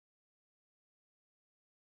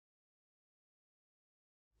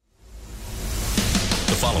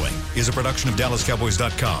following is a production of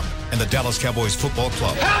DallasCowboys.com and the Dallas Cowboys Football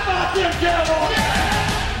Club. How about them Cowboys? Yeah!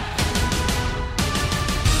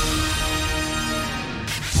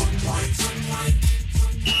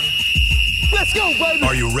 Let's go, baby!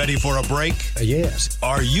 Are you ready for a break? Yes.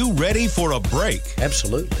 Are you ready for a break?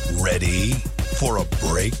 Absolutely. Ready for a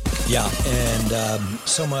break? Yeah, and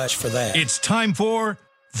so much for that. It's time for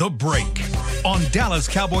The Break on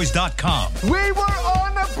DallasCowboys.com. We were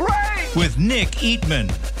on a break! With Nick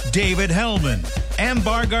Eatman, David Hellman,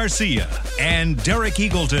 Ambar Garcia, and Derek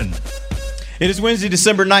Eagleton. It is Wednesday,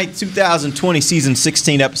 December 9th, 2020, Season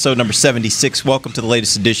 16, Episode number 76. Welcome to the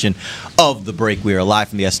latest edition of The Break. We are live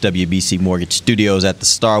from the SWBC Mortgage Studios at the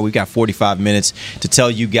Star. We've got 45 minutes to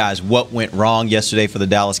tell you guys what went wrong yesterday for the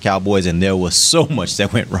Dallas Cowboys, and there was so much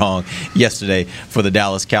that went wrong yesterday for the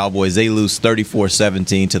Dallas Cowboys. They lose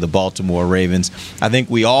 34-17 to the Baltimore Ravens. I think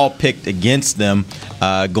we all picked against them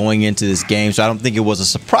going into this game, so I don't think it was a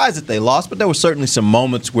surprise that they lost, but there were certainly some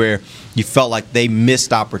moments where you felt like they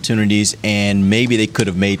missed opportunities and maybe they could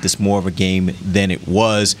have made this more of a game than it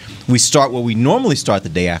was. We start where we normally start the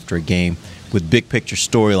day after a game with big picture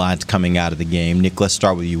storylines coming out of the game. Nick, let's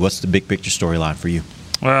start with you. What's the big picture storyline for you?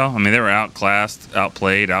 Well, I mean, they were outclassed,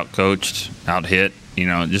 outplayed, outcoached, outhit,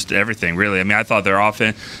 just everything, really. I mean, I thought their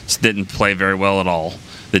offense didn't play very well at all.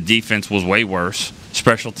 The defense was way worse.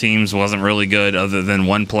 Special teams wasn't really good other than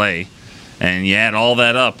one play. And you add all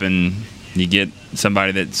that up and you get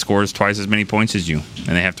somebody that scores twice as many points as you, and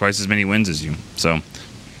they have twice as many wins as you. So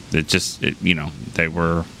they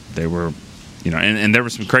were, and there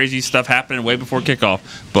was some crazy stuff happening way before kickoff.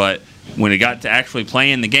 But when it got to actually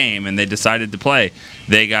playing the game and they decided to play,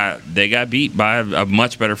 they got beat by a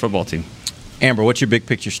much better football team. Amber, what's your big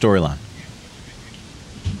picture storyline?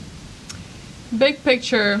 Big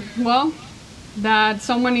picture, well, that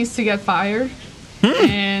someone needs to get fired,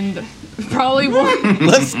 and probably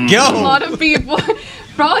Let's go. A lot of people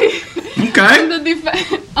probably okay.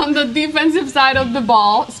 on the defensive side of the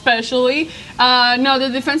ball, especially. The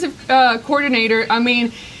defensive coordinator. I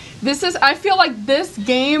mean, I feel like this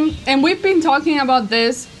game, and we've been talking about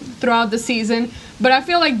this throughout the season, but I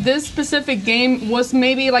feel like this specific game was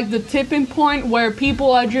maybe like the tipping point where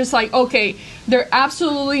people are just like, okay, there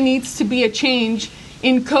absolutely needs to be a change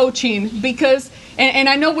in coaching because. And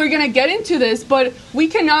I know we're going to get into this, but we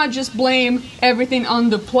cannot just blame everything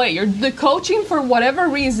on the player. The coaching, for whatever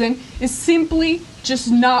reason, is simply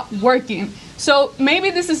just not working. So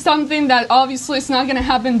maybe this is something that obviously is not going to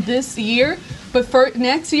happen this year, but for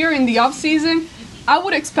next year in the offseason, I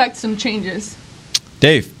would expect some changes.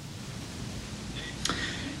 Dave.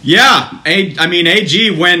 Yeah, AG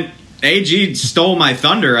stole my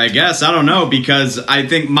thunder, I guess. I don't know, because I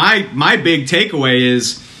think my big takeaway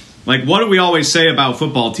is, like, what do we always say about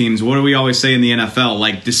football teams? What do we always say in the NFL?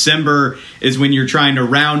 Like, December is when you're trying to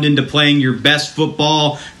round into playing your best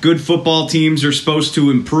football. Good football teams are supposed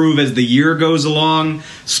to improve as the year goes along.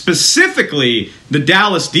 Specifically, the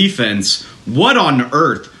Dallas defense, what on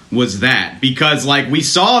earth was that? Because, like, we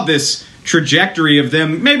saw this trajectory of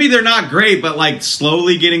them. Maybe they're not great, but, like,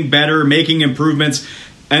 slowly getting better, making improvements.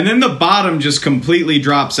 And then the bottom just completely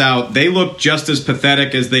drops out. They look just as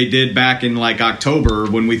pathetic as they did back in like October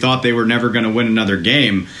when we thought they were never going to win another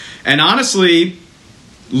game. And honestly,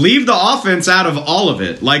 leave the offense out of all of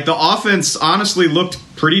it. Like, the offense honestly looked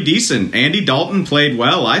pretty decent. Andy Dalton played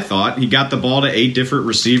well, I thought. He got the ball to 8 different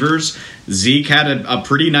receivers. Zeke had a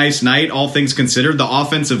pretty nice night, all things considered. The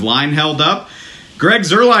offensive line held up. Greg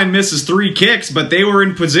Zuerlein misses 3 kicks, but they were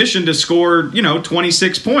in position to score,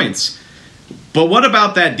 26 points. But what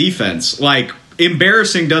about that defense? Like,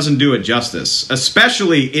 embarrassing doesn't do it justice,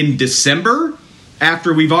 especially in December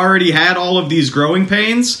after we've already had all of these growing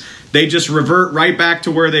pains. They just revert right back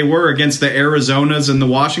to where they were against the Arizonas and the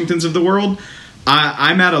Washingtons of the world.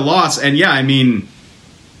 I'm at a loss. And yeah, I mean,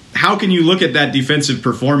 how can you look at that defensive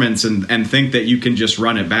performance and think that you can just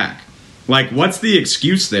run it back? Like, what's the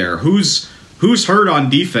excuse there? Who's hurt on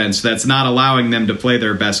defense that's not allowing them to play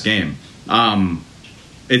their best game?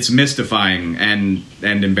 It's mystifying and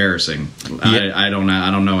embarrassing. Yeah. I don't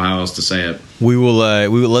know how else to say it. We will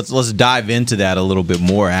let's dive into that a little bit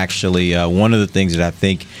more. Actually, one of the things that I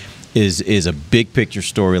think is a big picture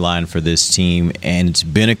storyline for this team, and it's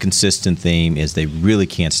been a consistent theme, is they really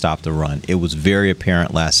can't stop the run. It was very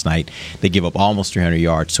apparent last night. They give up almost 300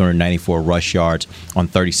 yards, 294 rush yards on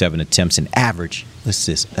 37 attempts, an average of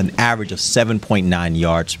 7.9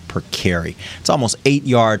 yards per carry. It's almost 8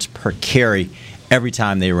 yards per carry every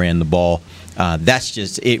time they ran the ball. That's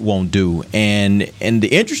just, it won't do. And the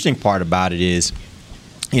interesting part about it is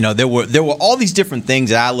there were all these different things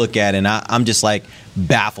that I look at, and I'm just like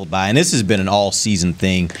baffled by. And this has been an all season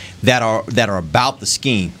thing that are about the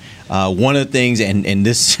scheme. One of the things, and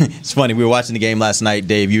this it's funny, we were watching the game last night,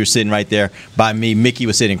 Dave. You were sitting right there by me. Mickey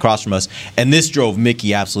was sitting across from us, and this drove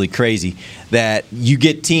Mickey absolutely crazy. That you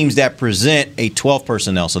get teams that present a 12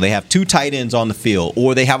 personnel, so they have 2 tight ends on the field,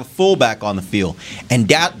 or they have a fullback on the field. And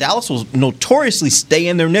Dallas will notoriously stay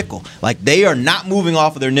in their nickel. Like, they are not moving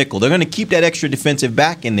off of their nickel. They're going to keep that extra defensive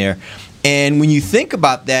back in there. And when you think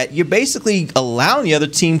about that, you're basically allowing the other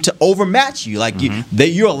team to overmatch you. Like,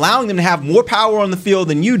 you're allowing them to have more power on the field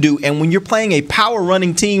than you do. And when you're playing a power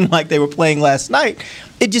running team like they were playing last night,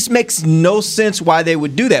 it just makes no sense why they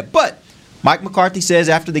would do that. But Mike McCarthy says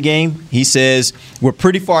after the game, he says, we're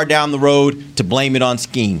pretty far down the road to blame it on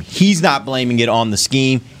scheme. He's not blaming it on the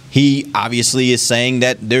scheme. He obviously is saying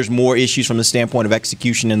that there's more issues from the standpoint of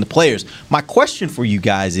execution in the players. My question for you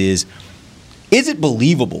guys is it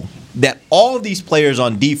believable that all of these players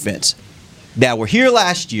on defense that were here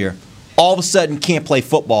last year all of a sudden can't play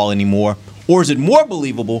football anymore? Or is it more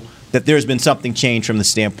believable that there's been something changed from the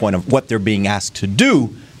standpoint of what they're being asked to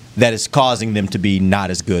do that is causing them to be not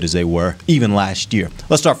as good as they were even last year?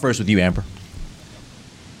 Let's start first with you, Amber.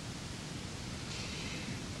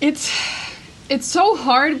 It's so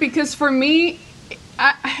hard because for me,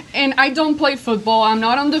 I don't play football. I'm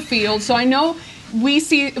not on the field, so I know we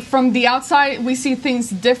see from the outside, we see things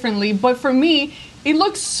differently. But for me, it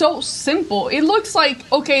looks so simple. It looks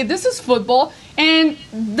like, okay, this is football, and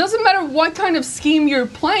doesn't matter what kind of scheme you're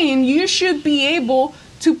playing, you should be able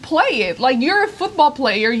to play it. Like, you're a football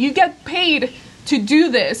player, you get paid to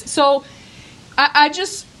do this. So I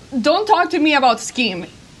just, don't talk to me about scheme.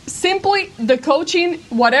 Simply the coaching,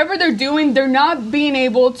 whatever they're doing, they're not being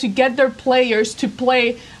able to get their players to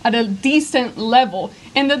play at a decent level.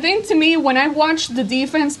 And the thing to me, when I watch the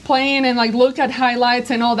defense playing and like look at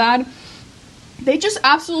highlights and all that, they just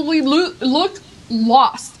absolutely look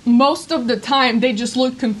lost most of the time. They just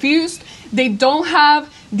look confused. They don't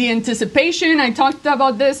have the anticipation. I talked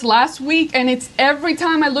about this last week, and it's every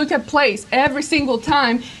time I look at plays, every single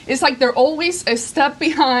time, it's like they're always a step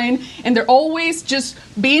behind, and they're always just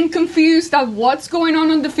being confused at what's going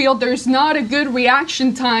on the field. There's not a good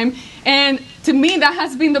reaction time, and to me, that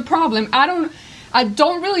has been the problem. I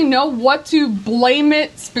don't really know what to blame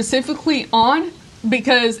it specifically on,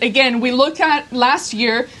 because again, we look at last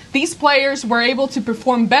year, these players were able to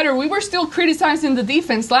perform better. We were still criticizing the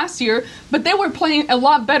defense last year, but they were playing a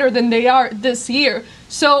lot better than they are this year.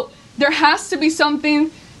 So there has to be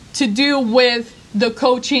something to do with the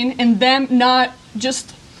coaching and them not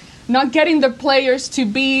getting the players to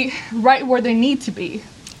be right where they need to be.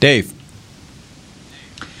 Dave.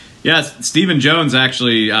 Yes, Stephen Jones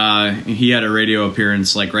actually, he had a radio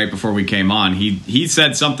appearance like right before we came on. He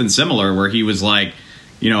said something similar where he was like,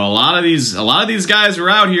 a lot of these guys were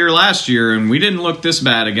out here last year and we didn't look this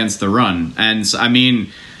bad against the run. And I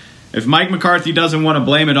mean, if Mike McCarthy doesn't want to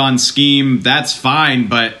blame it on scheme, that's fine.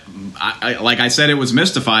 But like I said, it was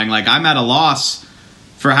mystifying. Like, I'm at a loss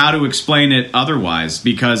for how to explain it otherwise,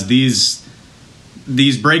 because these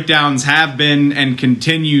breakdowns have been and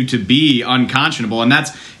continue to be unconscionable. And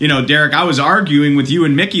that's, Derek, I was arguing with you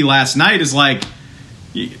and Mickey last night, is like,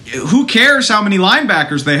 who cares how many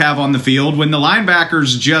linebackers they have on the field when the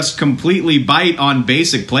linebackers just completely bite on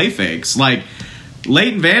basic play fakes? Like,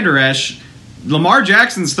 Leighton Vander Esch, Lamar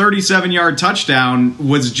Jackson's 37-yard touchdown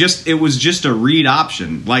was just a read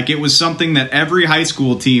option. Like, it was something that every high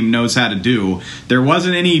school team knows how to do. There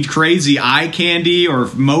wasn't any crazy eye candy or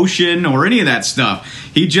motion or any of that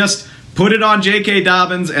stuff. He just put it on J.K.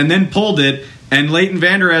 Dobbins and then pulled it, and Leighton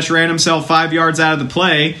Vander Esch ran himself 5 yards out of the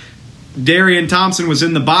play. Darian Thompson was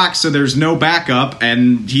in the box, so there's no backup,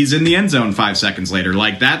 and he's in the end zone 5 seconds later.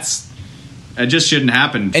 Like, it just shouldn't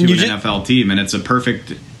happen to an NFL team, and it's a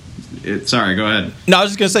perfect... Sorry, go ahead. No, I was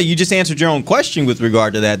just going to say, you just answered your own question with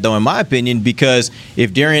regard to that, though, in my opinion, because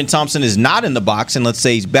if Darian Thompson is not in the box, and let's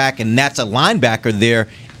say he's back, and that's a linebacker there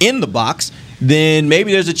in the box, then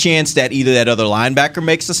maybe there's a chance that either that other linebacker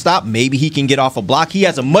makes a stop, maybe he can get off a block. He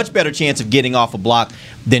has a much better chance of getting off a block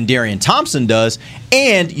than Darian Thompson does,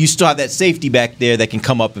 and you still have that safety back there that can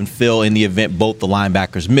come up and fill in the event both the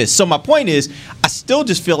linebackers miss. So my point is, I still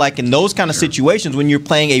just feel like in those kind of situations, when you're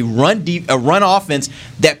playing a run offense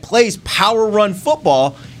that plays power run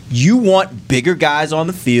football, you want bigger guys on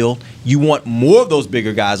the field. You want more of those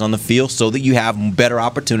bigger guys on the field so that you have better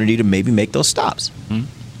opportunity to maybe make those stops. Mm-hmm.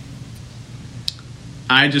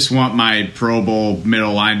 I just want my Pro Bowl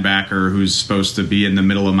middle linebacker who's supposed to be in the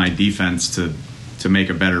middle of my defense to make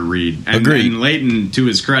a better read. And Leighton, to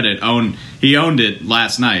his credit, he owned it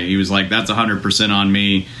last night. He was like, that's 100% on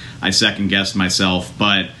me. I second guessed myself.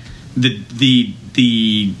 But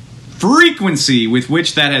the frequency with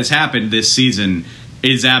which that has happened this season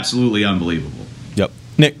is absolutely unbelievable. Yep.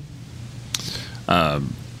 Nick.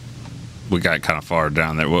 We got kind of far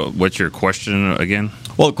down there. What's your question again?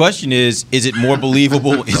 Well, the question is it more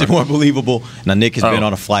believable? Is it more believable? Now, Nick has been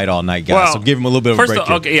on a flight all night, guys, so give him a little bit of a break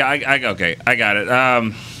here. Okay, yeah, I got it.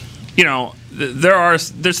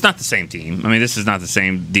 There's not the same team. I mean, this is not the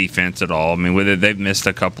same defense at all. I mean, they've missed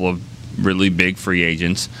a couple of really big free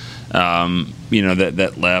agents,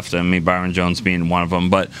 that left. I mean, Byron Jones being one of them.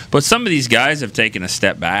 But some of these guys have taken a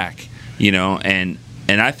step back, and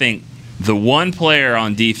I think the one player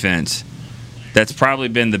on defense that's probably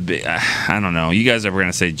been the big, I don't know. You guys are going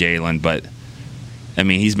to say Jalen, but, I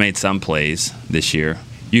mean, he's made some plays this year.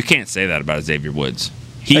 You can't say that about Xavier Woods.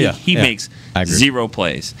 He makes 0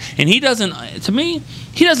 plays. And he doesn't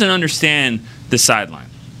understand the sideline.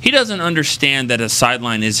 He doesn't understand that a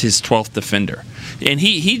sideline is his 12th defender. And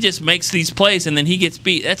he just makes these plays, and then he gets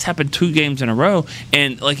beat. That's happened 2 games in a row.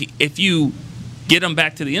 And, if you get him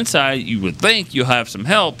back to the inside, you would think you'll have some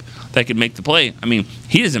help that could make the play. I mean,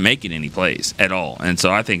 he isn't making any plays at all, and so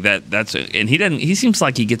I think that's and he doesn't. He seems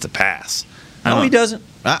like he gets a pass. No, he doesn't.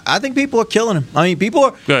 I think people are killing him. I mean, people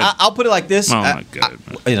are. Good. I'll put it like this. Oh my God!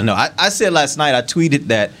 I said last night. I tweeted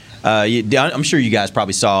that. I'm sure you guys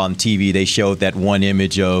probably saw on TV. They showed that one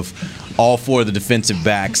image of all 4 of the defensive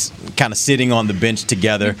backs kind of sitting on the bench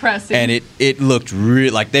together, Impressive. and it looked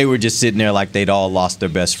real like they were just sitting there like they'd all lost their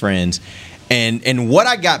best friends. And what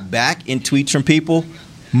I got back in tweets from people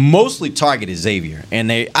mostly targeted Xavier. And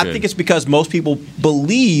I think it's because most people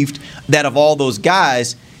believed that of all those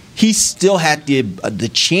guys, he still had the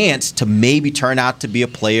chance to maybe turn out to be a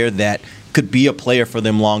player that could be a player for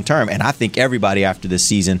them long term. And I think everybody after this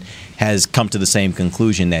season has come to the same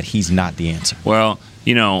conclusion that he's not the answer. Well,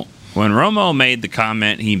 when Romo made the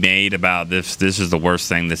comment he made about this is the worst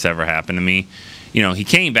thing that's ever happened to me, he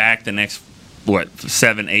came back the next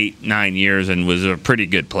 7, 8, 9 years and was a pretty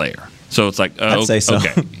good player. So it's like, I'd say so.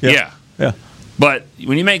 Okay, yeah. But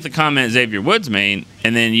when you make the comment Xavier Woods made,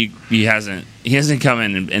 and then he hasn't come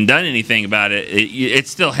in and done anything about it, it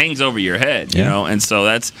still hangs over your head, and so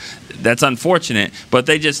that's unfortunate. But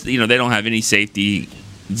they just they don't have any safety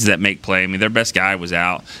that make play. I mean, their best guy was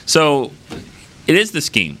out, so it is the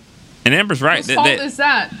scheme. And Amber's right. Whose fault is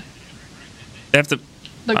that? They have to.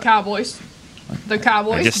 The Cowboys. The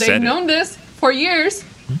Cowboys. They've known this for years.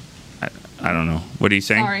 I don't know. What are you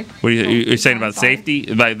saying? Sorry. What are you saying about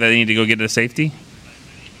safety? About they need to go get a safety?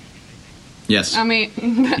 Yes. I mean,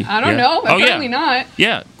 I don't know. Apparently not.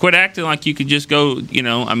 Yeah. Quit acting like you could just go,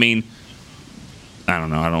 I mean, I don't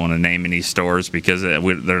know. I don't want to name any stores because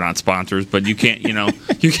they're not sponsors, but you can't,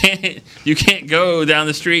 you can't go down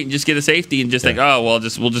the street and just get a safety and just think, oh, well,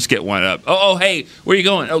 we'll just get one up. Oh, hey, where are you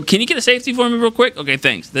going? Oh, can you get a safety for me real quick? Okay,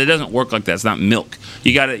 thanks. That doesn't work like that. It's not milk.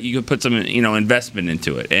 You could put some, investment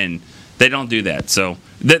into it, and they don't do that. So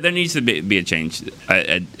there needs to be a change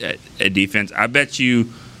at defense. I bet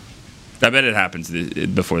it happens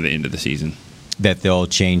before the end of the season. That they'll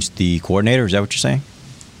change the coordinator? Is that what you're saying?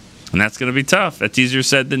 And that's going to be tough. That's easier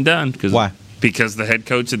said than done. Why? Because the head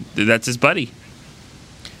coach, that's his buddy.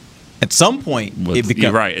 At some point, it becomes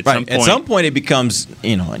you're right. At some point, it becomes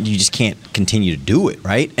you just can't continue to do it,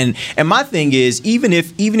 right? And my thing is, even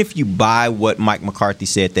if you buy what Mike McCarthy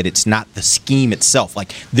said, that it's not the scheme itself,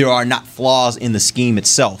 like there are not flaws in the scheme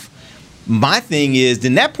itself. My thing is,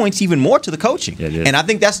 then that points even more to the coaching, and I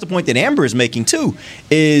think that's the point that Amber is making too.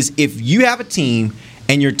 Is if you have a team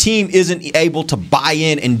and your team isn't able to buy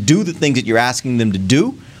in and do the things that you're asking them to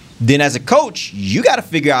do, then as a coach, you got to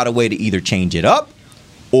figure out a way to either change it up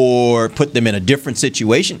or put them in a different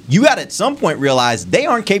situation. You got to at some point realize they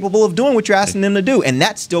aren't capable of doing what you're asking them to do, and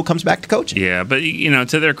that still comes back to coaching. Yeah, but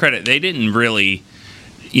to their credit, they didn't really,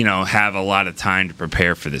 have a lot of time to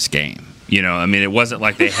prepare for this game. I mean, it wasn't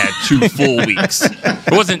like they had 2 full weeks.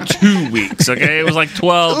 It wasn't 2 weeks, okay? It was like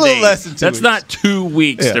 12 a little days. Less than 2 That's weeks. not 2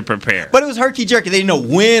 weeks to prepare. But it was herky-jerky. They didn't know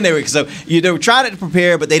when they were. So they were trying to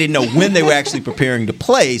prepare, but they didn't know when they were actually preparing to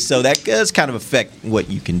play. So that does kind of affect what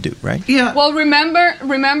you can do, right? Yeah. Well,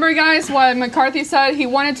 remember, guys, what McCarthy said? He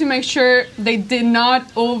wanted to make sure they did not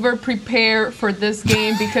over-prepare for this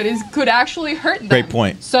game because it could actually hurt them. Great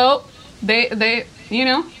point. So they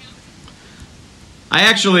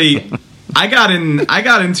I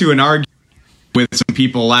got into an argument with some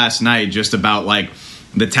people last night just about like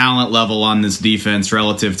the talent level on this defense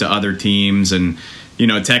relative to other teams, and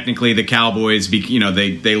technically the Cowboys,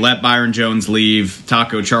 they let Byron Jones leave.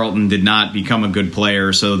 Taco Charlton did not become a good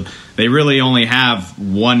player, so they really only have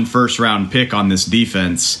 1 first-round pick on this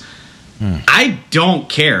defense. I don't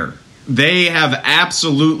care they have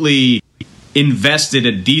absolutely invested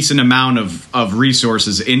a decent amount of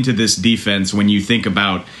resources into this defense when you think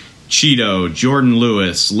about Cheeto, Jordan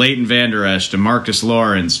Lewis, Leighton Vander Esch, DeMarcus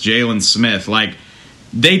Lawrence, Jalen Smith. Like,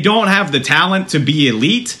 they don't have the talent to be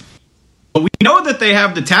elite, but we know that they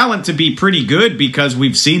have the talent to be pretty good because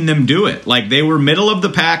we've seen them do it. Like, they were middle of the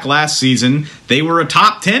pack last season. They were a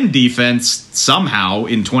top 10 defense somehow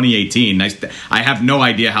in 2018. I have no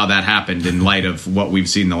idea how that happened in light of what we've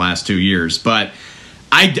seen the last 2 years, but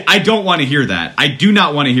I don't want to hear that. I do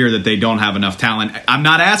not want to hear that they don't have enough talent. I'm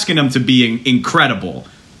not asking them to be incredible.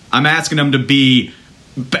 I'm asking them to be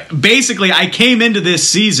basically, I came into this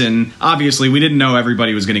season, obviously we didn't know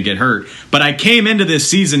everybody was going to get hurt, but I came into this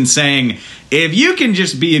season saying, if you can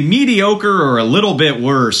just be a mediocre or a little bit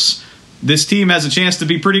worse, this team has a chance to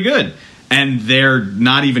be pretty good. And they're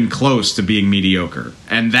not even close to being mediocre.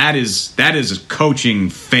 And that is a coaching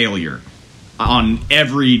failure on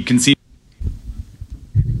every conceivable.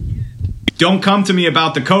 Don't come to me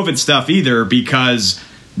about the COVID stuff either, because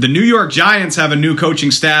the New York Giants have a new coaching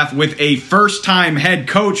staff with a first-time head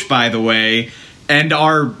coach, by the way, and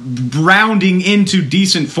are rounding into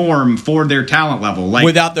decent form for their talent level. Like,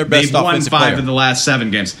 without their best offensive player. They've won 5 of the last 7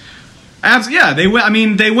 games. Yeah, they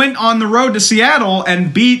went on the road to Seattle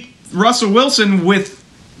and beat Russell Wilson with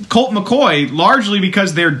Colt McCoy, largely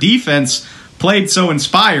because their defense played so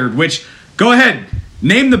inspired. Which, go ahead,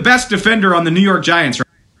 name the best defender on the New York Giants right now.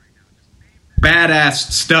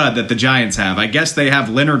 Badass stud that the Giants have. I guess they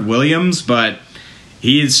have Leonard Williams, but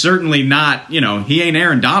he is certainly not, he ain't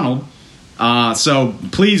Aaron Donald. So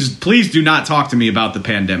please do not talk to me about the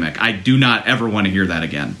pandemic. I do not ever want to hear that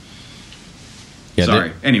again. Yeah,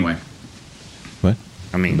 sorry. Anyway. What?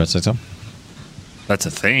 I mean, about to say something? That's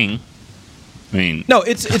a thing. I mean, no,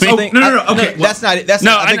 it's a thing. No. Okay, that's not it. That's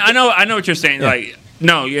no. not, I know what you're saying. Yeah. Like,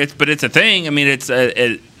 no, but it's a thing. I mean, it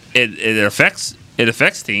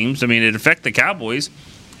affects teams. I mean, it affected the Cowboys.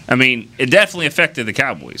 I mean, it definitely affected the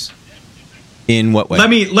Cowboys. In what way? Let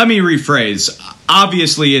me rephrase.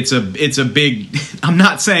 Obviously, it's a big. I'm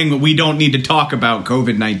not saying that we don't need to talk about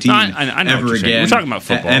COVID-19 I know ever again. We're talking about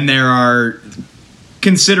football, and there are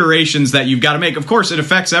considerations that you've got to make. Of course, it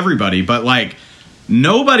affects everybody, but like,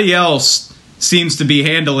 nobody else seems to be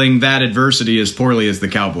handling that adversity as poorly as the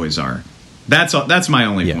Cowboys are. That's my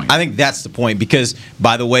only point. I think that's the point, because,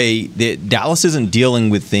 by the way, Dallas isn't dealing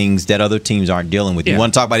with things that other teams aren't dealing with. You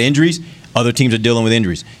want to talk about injuries? Other teams are dealing with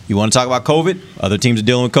injuries. You want to talk about COVID? Other teams are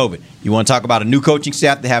dealing with COVID. You want to talk about a new coaching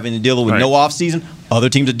staff that having to deal with no offseason? Other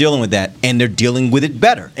teams are dealing with that, and they're dealing with it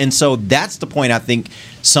better. And so that's the point I think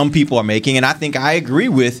some people are making, and I think I agree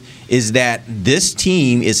with, is that this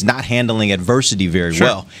team is not handling adversity very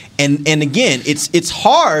well. And again, it's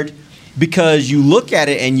hard, because you look at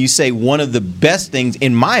it and you say one of the best things,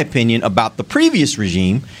 in my opinion, about the previous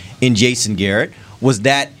regime in Jason Garrett was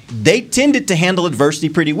that they tended to handle adversity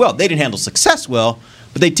pretty well. They didn't handle success well,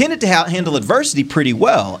 but they tended to handle adversity pretty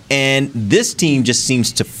well. And this team just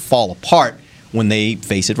seems to fall apart when they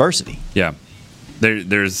face adversity. Yeah.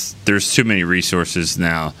 There's too many resources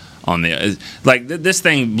now on the this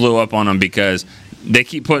thing blew up on them because they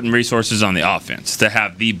keep putting resources on the offense to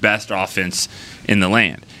have the best offense in the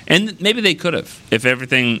land. And maybe they could have if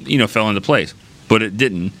everything, fell into place, but it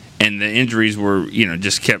didn't. And the injuries were,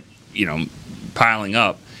 just kept, piling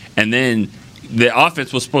up. And then the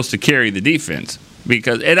offense was supposed to carry the defense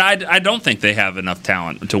and I don't think they have enough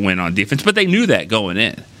talent to win on defense, but they knew that going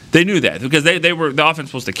in. They knew that because the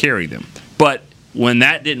offense was supposed to carry them. But when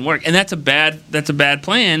that didn't work, and that's a bad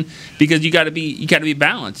plan, because you got to be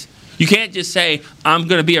balanced. You can't just say, I'm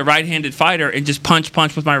going to be a right-handed fighter and just punch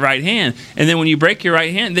with my right hand. And then when you break your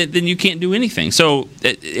right hand, then you can't do anything. So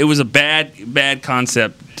it was a bad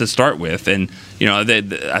concept to start with. And,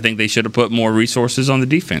 I think they should have put more resources on the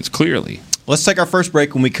defense, clearly. Let's take our first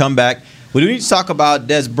break. When we come back, we need to talk about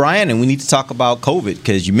Des Bryant, and we need to talk about COVID,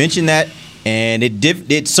 because you mentioned that. And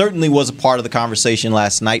it certainly was a part of the conversation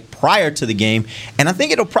last night prior to the game. And I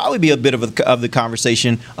think it'll probably be a bit of the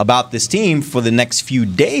conversation about this team for the next few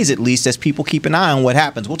days, at least, as people keep an eye on what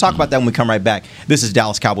happens. We'll talk about that when we come right back. This is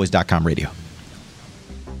DallasCowboys.com radio.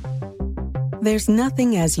 There's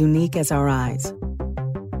nothing as unique as our eyes,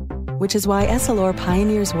 which is why Essilor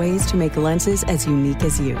pioneers ways to make lenses as unique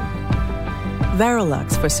as you.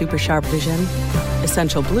 Varilux for super sharp vision,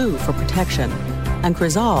 Essential Blue for protection, and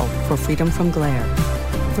Crizal for freedom from glare.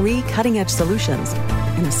 3 cutting-edge solutions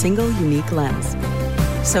in a single unique lens.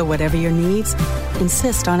 So whatever your needs,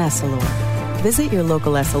 insist on Essilor. Visit your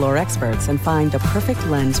local Essilor experts and find the perfect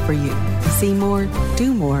lens for you. See more,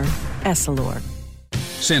 do more, Essilor.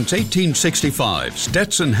 Since 1865,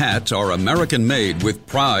 Stetson hats are American-made with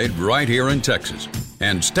pride right here in Texas.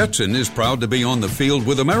 And Stetson is proud to be on the field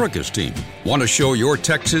with America's team. Want to show your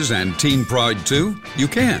Texas and team pride too? You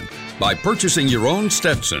can. By purchasing your own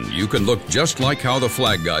Stetson, you can look just like how the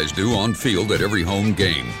flag guys do on field at every home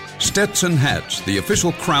game. Stetson hats, the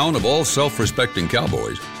official crown of all self-respecting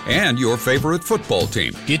Cowboys, and your favorite football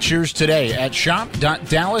team. Get yours today at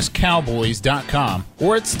shop.dallascowboys.com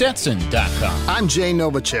or at stetson.com. I'm Jay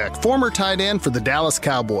Novacek, former tight end for the Dallas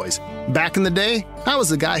Cowboys. Back in the day, I was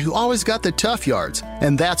the guy who always got the tough yards,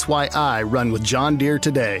 and that's why I run with John Deere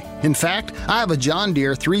today. In fact, I have a John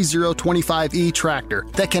Deere 3025E tractor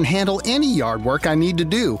that can handle any yard work I need to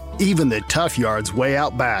do, even the tough yards way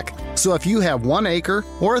out back. So if you have 1 acre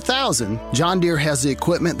or 1,000, John Deere has the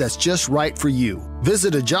equipment that's just right for you.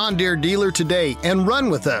 Visit a John Deere dealer today and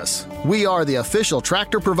run with us. We are the official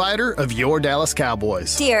tractor provider of your Dallas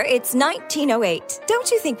Cowboys. Dear, it's 1908.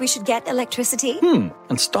 Don't you think we should get electricity?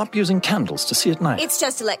 And stop using candles to see at night. It's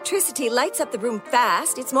just electricity lights up the room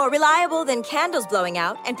fast. It's more reliable than candles blowing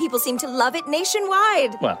out, and people seem to love it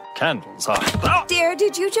nationwide. Well, candles are... Dear,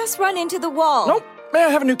 did you just run into the wall? Nope. May I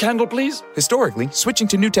have a new candle, please? Historically, switching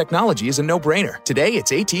to new technology is a no-brainer. Today,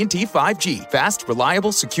 it's AT&T 5G. Fast,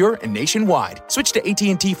 reliable, secure, and nationwide. Switch to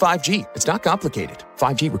AT&T 5G. It's not complicated.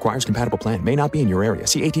 5G requires compatible plan. May not be in your area.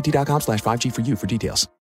 See att.com/5G for you for details.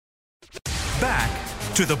 Back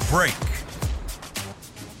to the break.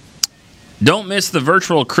 Don't miss the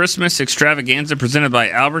virtual Christmas extravaganza presented by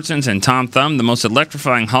Albertsons and Tom Thumb. The most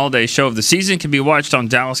electrifying holiday show of the season can be watched on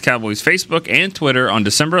Dallas Cowboys Facebook and Twitter on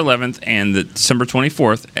December 11th and December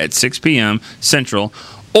 24th at 6 p.m. Central,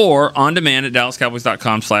 or on demand at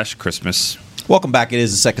dallascowboys.com/Christmas. Welcome back. It is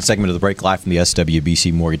the second segment of the break, live from the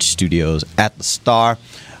SWBC Mortgage Studios at the Star.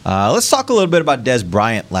 Let's talk a little bit about Dez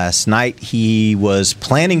Bryant last night. He was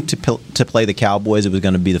planning to play the Cowboys. It was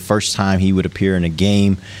going to be the first time he would appear in a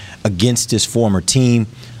game against his former team.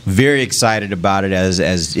 Very excited about it,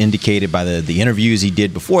 as indicated by the interviews he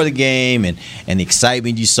did before the game and the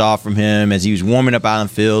excitement you saw from him as he was warming up out on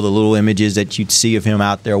the field, the little images that you'd see of him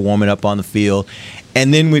out there warming up on the field.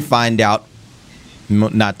 And then we find out,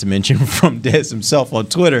 not to mention from Dez himself on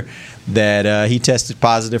Twitter, that he tested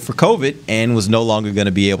positive for COVID and was no longer going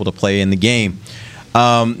to be able to play in the game.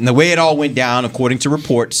 The way it all went down, according to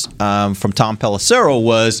reports from Tom Pelissero,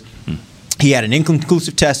 was he had an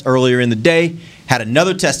inconclusive test earlier in the day, had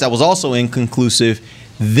another test that was also inconclusive,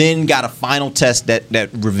 then got a final test that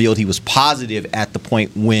revealed he was positive at the point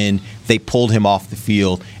when they pulled him off the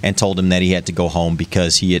field and told him that he had to go home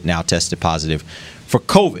because he had now tested positive for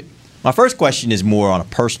COVID. My first question is more on a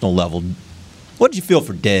personal level. What did you feel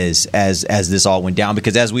for Dez as this all went down?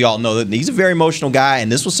 Because as we all know, he's a very emotional guy,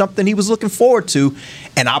 and this was something he was looking forward to,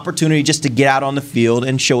 an opportunity just to get out on the field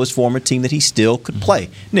and show his former team that he still could play.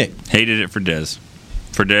 Nick? Hated it for Dez.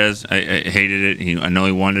 For Dez, I hated it. I know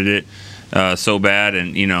he wanted it so bad,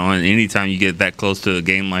 and and anytime you get that close to a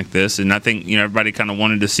game like this, and I think everybody kind of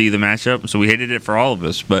wanted to see the matchup, so we hated it for all of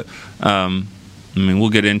us. But we'll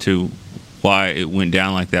get into why it went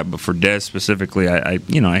down like that. But for Dez specifically, I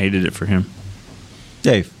hated it for him.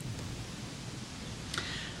 Dave?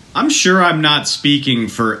 I'm sure I'm not speaking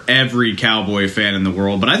for every Cowboy fan in the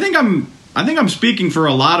world, but I think I'm speaking for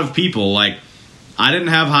a lot of people. Like, I didn't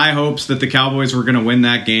have high hopes that the Cowboys were going to win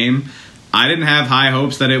that game. I didn't have high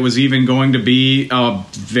hopes that it was even going to be a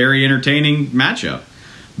very entertaining matchup.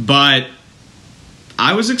 But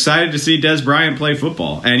I was excited to see Dez Bryant play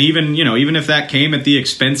football. And even if that came at the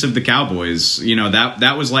expense of the Cowboys,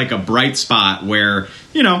 that was like a bright spot where,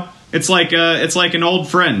 it's like an old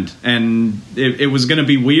friend, and it was going to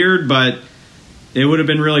be weird, but it would have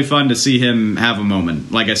been really fun to see him have a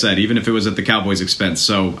moment. Like I said, even if it was at the Cowboys' expense.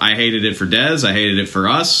 So I hated it for Dez. I hated it for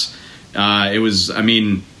us.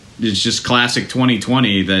 It's just classic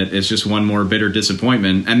 2020 that it's just one more bitter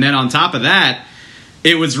disappointment. And then on top of that,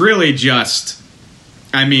 it was really just,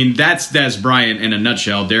 that's Dez Bryant in a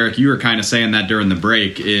nutshell. Derek, you were kind of saying that during the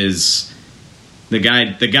break, is the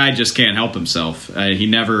guy just can't help himself. He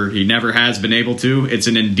never has been able to. It's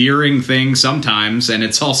an endearing thing sometimes, and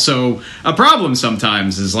it's also a problem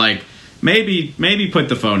sometimes. Is like maybe put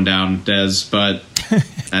the phone down, Dez. But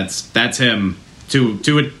that's him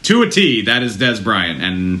to a T. That is Dez Bryant,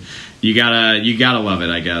 and you gotta love it.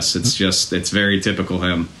 I guess it's very typical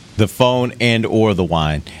him. The phone and or the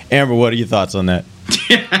wine. Amber, what are your thoughts on that?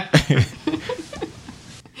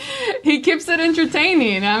 He keeps it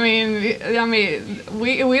entertaining.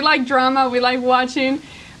 We like drama. We like watching.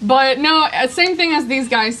 But no, same thing as these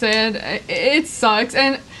guys said. It sucks.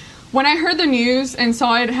 And when I heard the news and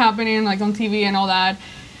saw it happening like on TV and all that,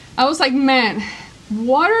 I was like, man,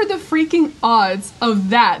 what are the freaking odds of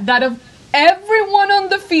that of everyone on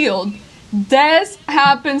the field Dez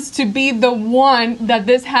happens to be the one that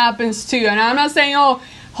this happens to. And I'm not saying,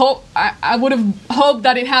 I would have hoped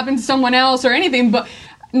that it happened to someone else or anything, but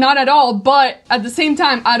not at all. But at the same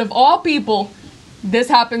time, out of all people, this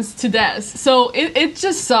happens to Dez. So it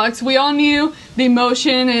just sucks. We all knew the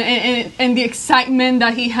emotion and the excitement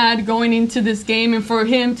that he had going into this game, and for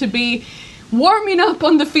him to be warming up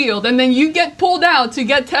on the field, and then you get pulled out to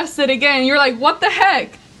get tested again. You're like, what the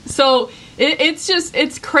heck? So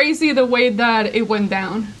it's crazy the way that it went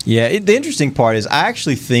down. Yeah, the interesting part is I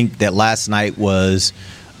actually think that last night was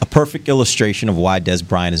a perfect illustration of why Dez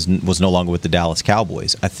Bryant was no longer with the Dallas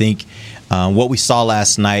Cowboys. I think what we saw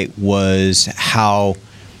last night was how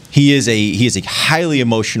he is a highly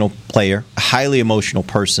emotional player, a highly emotional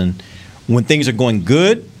person. When things are going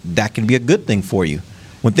good, that can be a good thing for you.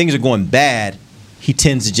 When things are going bad, he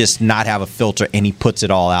tends to just not have a filter, and he puts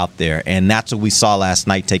it all out there. And that's what we saw last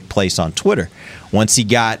night take place on Twitter. Once he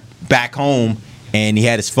got back home and he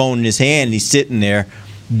had his phone in his hand and he's sitting there,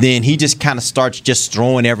 then he just kind of starts just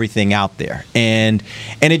throwing everything out there. And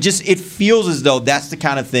it feels as though that's the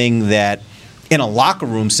kind of thing that in a locker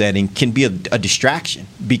room setting can be a distraction,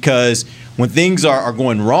 because when things are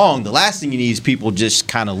going wrong, the last thing you need is people just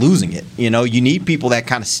kind of losing it. You need people that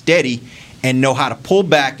kind of steady and know how to pull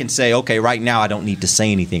back and say, okay, right now I don't need to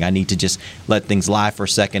say anything. I need to just let things lie for a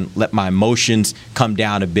second, let my emotions come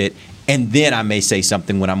down a bit, and then I may say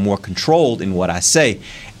something when I'm more controlled in what I say.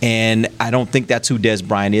 And I don't think that's who Dez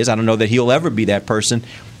Bryant is. I don't know that he'll ever be that person.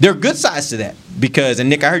 There are good sides to that because, and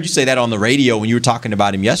Nick, I heard you say that on the radio when you were talking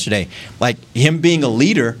about him yesterday, like him being a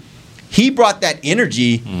leader, he brought that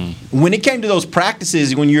energy when it came to those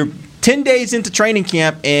practices, when you're 10 days into training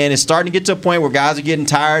camp and it's starting to get to a point where guys are getting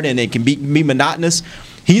tired and it can be monotonous.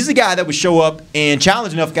 He's the guy that would show up and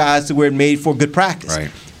challenge enough guys to where it made for good practice. Right.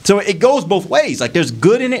 So it goes both ways. Like there's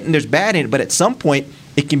good in it and there's bad in it, but at some point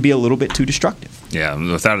it can be a little bit too destructive. Yeah,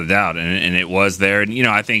 without a doubt, and it was there. And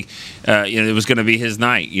I think it was going to be his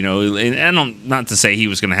night. And not to say he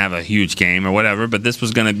was going to have a huge game or whatever, but this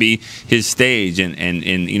was going to be his stage, and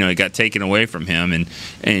it got taken away from him.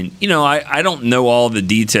 And I don't know all the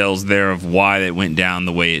details there of why it went down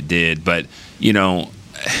the way it did, but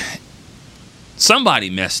somebody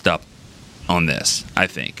messed up on this. I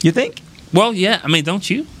think. You think? Well, yeah. I mean, don't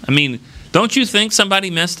you? Don't you think somebody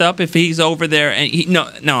messed up if he's over there? And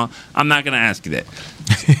no, I'm not going to ask you that.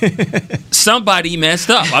 Somebody messed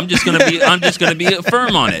up. I'm just going to be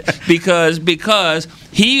firm on it because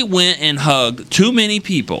he went and hugged too many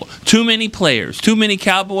people, too many players, too many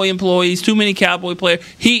Cowboy employees, too many Cowboy players.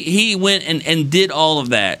 He went and did all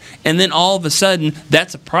of that, and then all of a sudden,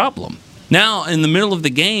 that's a problem. Now, in the middle of the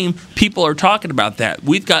game, people are talking about that.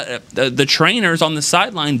 We've got the trainers on the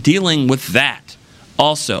sideline dealing with that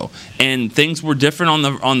also, and things were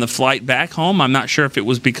different on the flight back home. I'm not sure if it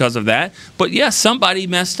was because of that, but yes, somebody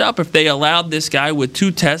messed up if they allowed this guy with 2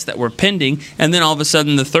 tests that were pending, and then all of a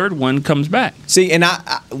sudden the third one comes back. See, and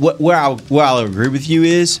where I'll agree with you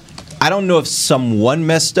is I don't know if someone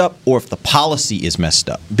messed up or if the policy is messed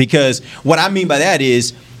up, because what I mean by that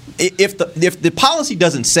is if the policy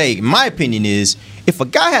doesn't say, my opinion is, if a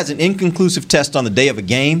guy has an inconclusive test on the day of a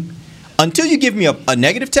game, until you give me a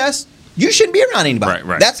negative test, you shouldn't be around anybody.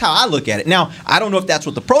 Right. That's how I look at it. Now, I don't know if that's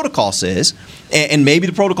what the protocol says, and maybe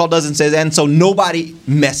the protocol doesn't say that, and so nobody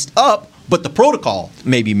messed up, but the protocol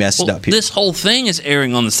may be messed up here. This whole thing is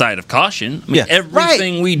erring on the side of caution.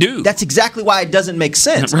 Everything we do. That's exactly why it doesn't make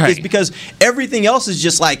sense. Right. It's because everything else is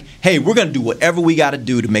just like, hey, we're going to do whatever we got to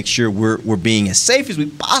do to make sure we're being as safe as we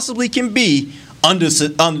possibly can be under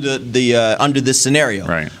this scenario.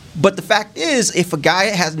 Right. But the fact is, if a guy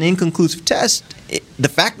has an inconclusive test, the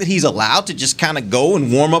fact that he's allowed to just kind of go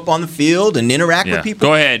and warm up on the field and interact with people.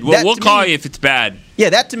 Go ahead. We'll call you if it's bad. Yeah,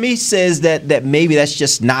 that to me says that maybe that's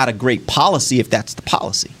just not a great policy if that's the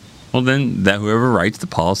policy. Well, then whoever writes the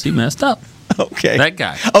policy messed up. Okay. That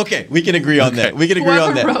guy. Okay, we can agree on that. We can agree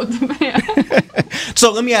on that. Whoever wrote them,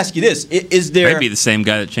 So let me ask you this. Is there... Maybe the same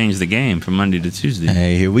guy that changed the game from Monday to Tuesday.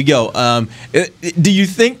 Hey, here we go. Do you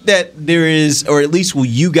think that there is, or at least will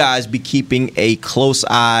you guys be keeping a close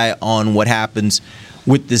eye on what happens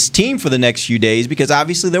with this team for the next few days? Because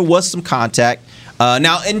obviously there was some contact.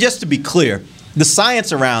 Now, and just to be clear, the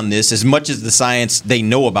science around this, as much as the science, they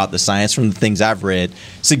know about the science from the things I've read,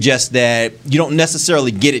 suggests that you don't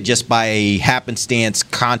necessarily get it just by a happenstance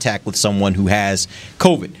contact with someone who has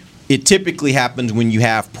COVID. It typically happens when you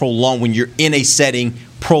have when you're in a setting,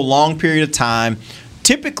 prolonged period of time,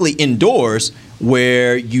 typically indoors,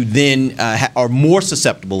 where you then are more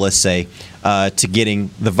susceptible, let's say, to getting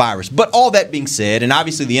the virus. But all that being said, and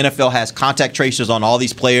obviously the NFL has contact tracers on all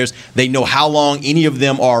these players. They know how long any of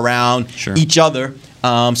them are around each other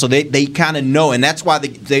So they kind of know, and that's why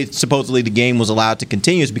they supposedly the game was allowed to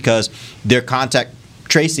continue, is because their contact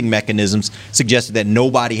tracing mechanisms suggested that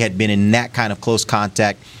nobody had been in that kind of close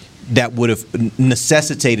contact that would have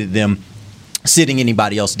necessitated them sitting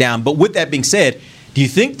anybody else down. But with that being said, do you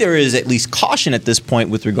think there is at least caution at this point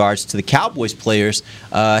with regards to the Cowboys players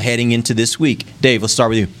heading into this week? Dave, let's start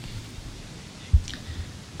with you.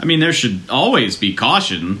 I mean, there should always be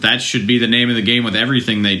caution. That should be the name of the game with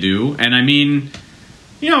everything they do. And I mean,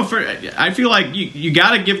 I feel like you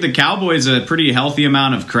got to give the Cowboys a pretty healthy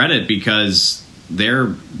amount of credit, because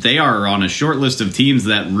they are on a short list of teams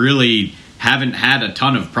that really haven't had a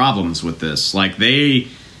ton of problems with this. Like the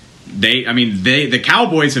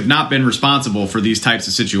Cowboys have not been responsible for these types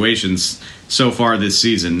of situations so far this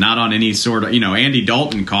season. Not on any sort of, Andy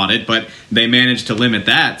Dalton caught it, but they managed to limit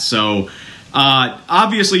that. So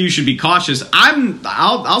obviously you should be cautious.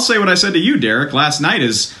 I'll say what I said to you, Derek, last night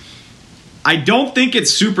is, I don't think it's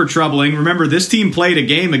super troubling. Remember, this team played a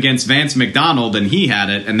game against Vance McDonald, and he had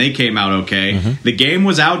it, and they came out okay. Mm-hmm. The game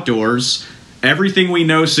was outdoors. Everything we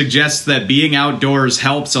know suggests that being outdoors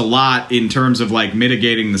helps a lot in terms of,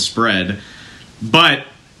 mitigating the spread. But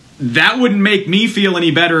that wouldn't make me feel any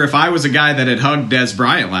better if I was a guy that had hugged Des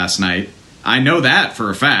Bryant last night. I know that for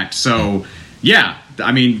a fact. So, yeah,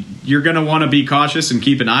 I mean, you're going to want to be cautious and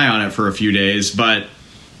keep an eye on it for a few days, but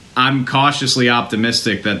I'm cautiously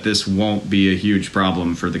optimistic that this won't be a huge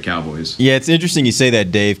problem for the Cowboys. Yeah, it's interesting you say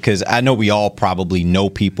that, Dave, because I know we all probably know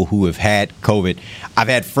people who have had COVID. I've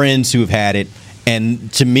had friends who have had it,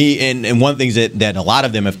 and to me, and one of the things that a lot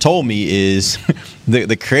of them have told me is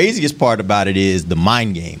the craziest part about it is the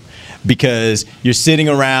mind game. Because you're sitting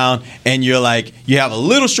around and you're like, you have a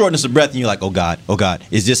little shortness of breath and you're like, oh God,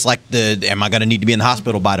 is this like am I going to need to be in the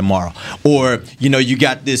hospital by tomorrow? Or, you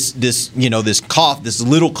got this cough, this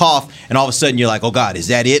little cough, and all of a sudden you're like, oh God, is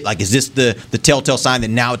that it? Like, is this the telltale sign that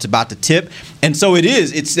now it's about to tip? And so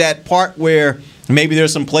it's that part where maybe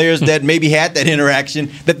there's some players that maybe had that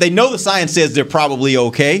interaction that they know the science says they're probably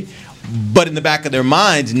okay. But in the back of their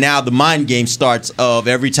minds, now the mind game starts of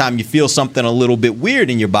every time you feel something a little bit weird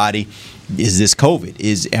in your body, is this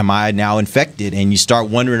COVID? Am I now infected? And you start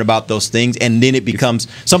wondering about those things, and then it becomes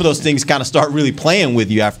some of those things kind of start really playing with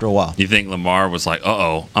you after a while. You think Lamar was like,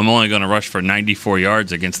 I'm only going to rush for 94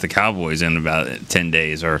 yards against the Cowboys in about 10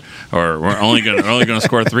 days, or we're only going to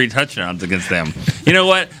score 3 touchdowns against them. You know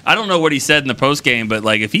what? I don't know what he said in the post game, but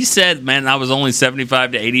if he said, man, I was only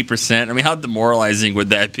 75 to 80%, I mean, how demoralizing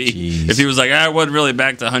would that be? Jeez. If he was like, I wasn't really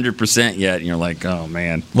back to 100% yet, and you're like, oh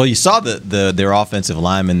man. Well, you saw their offensive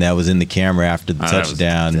lineman that was in the camera after the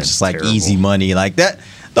touchdown, just like terrible. Easy money like that.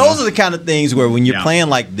 Those are the kind of things where when you're playing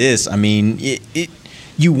like this, I mean,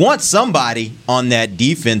 you want somebody on that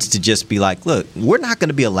defense to just be like, look, we're not going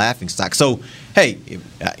to be a laughingstock. So, hey,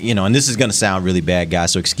 and this is going to sound really bad,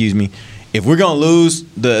 guys, so excuse me. If we're going to lose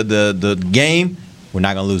the game, we're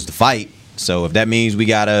not going to lose the fight. So if that means we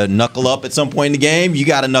got to knuckle up at some point in the game, you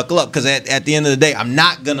got to knuckle up, because at the end of the day, I'm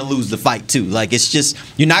not going to lose the fight too. Like, it's just,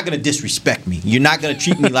 you're not going to disrespect me. You're not going to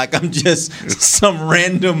treat me like I'm just some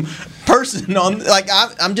random person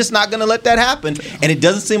I'm just not going to let that happen. And it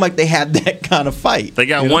doesn't seem like they had that kind of fight. They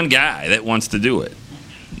got one guy that wants to do it.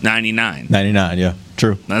 99, yeah.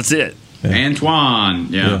 True. That's it. Yeah. Antoine.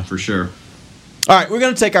 Yeah, for sure. All right, we're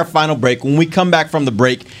going to take our final break. When we come back from the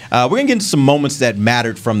break, we're going to get into some moments that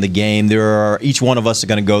mattered from the game. Each one of us are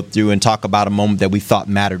going to go through and talk about a moment that we thought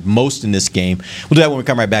mattered most in this game. We'll do that when we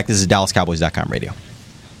come right back. This is DallasCowboys.com radio.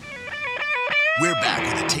 We're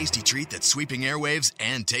back with a tasty treat that's sweeping airwaves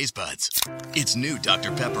and taste buds. It's new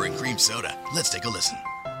Dr. Pepper and Cream Soda. Let's take a listen.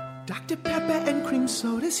 Dr. Pepper and Cream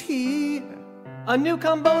Soda's here. A new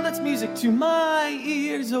combo that's music to my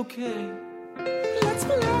ears, okay. Let's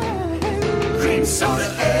play. Cream soda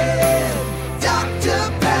and Dr.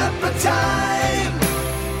 Pepper time.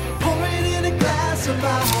 Pour it in a glass of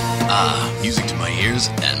ice. Music to my ears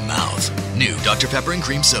and mouth. New Dr. Pepper and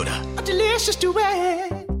Cream Soda. A delicious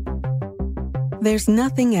duet. There's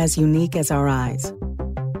nothing as unique as our eyes,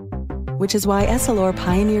 which is why Essilor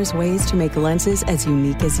pioneers ways to make lenses as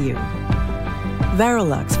unique as you.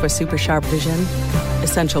 Verilux for super sharp vision,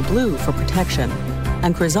 Essential Blue for protection,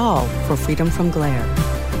 and Crizal for freedom from glare.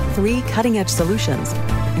 3 cutting-edge solutions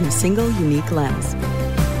in a single unique lens.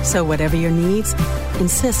 So whatever your needs,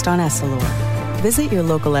 insist on Essilor. Visit your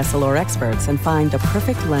local Essilor experts and find the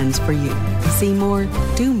perfect lens for you. See more,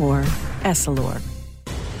 do more, Essilor.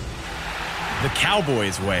 The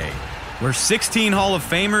Cowboys way, where 16 Hall of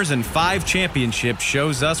Famers and 5 championships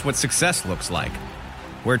shows us what success looks like.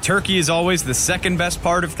 Where turkey is always the second best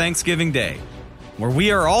part of Thanksgiving Day. Where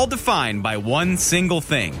we are all defined by one single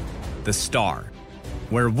thing, the star.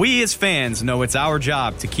 where we as fans know it's our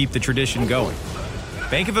job to keep the tradition going.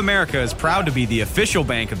 Bank of America is proud to be the official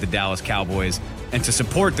bank of the Dallas Cowboys and to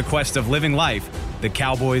support the quest of living life the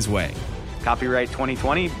Cowboys way. Copyright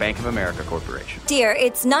 2020, Bank of America Corporation. Dear,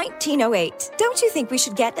 it's 1908. Don't you think we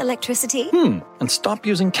should get electricity? And stop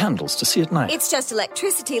using candles to see at night. It's just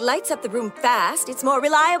electricity lights up the room fast. It's more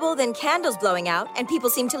reliable than candles blowing out, and people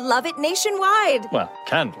seem to love it nationwide. Well,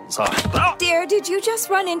 candles are... Dear, did you just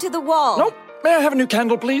run into the wall? Nope. May I have a new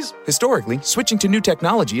candle, please? Historically, switching to new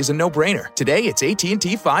technology is a no-brainer. Today, it's AT&T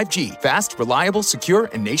 5G. Fast, reliable, secure,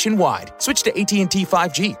 and nationwide. Switch to AT&T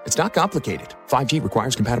 5G. It's not complicated. 5G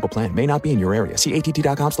requires compatible plan. May not be in your area. See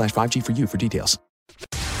att.com/5G for you for details.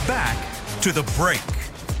 Back to the break.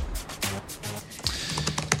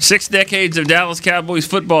 6 decades of Dallas Cowboys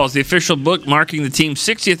football is the official book marking the team's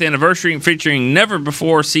 60th anniversary and featuring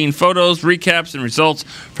never-before-seen photos, recaps, and results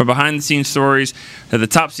from behind-the-scenes stories of the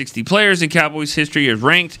top 60 players in Cowboys history is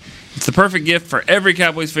ranked. It's the perfect gift for every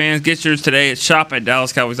Cowboys fan. Get yours today at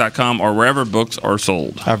shop@dallascowboys.com or wherever books are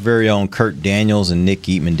sold. Our very own Kurt Daniels and Nick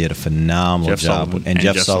Eatman did a phenomenal job. And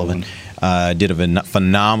Jeff Sullivan did a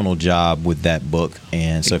phenomenal job with that book.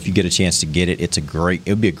 And so if you get a chance to get it, it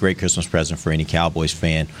would be a great Christmas present for any Cowboys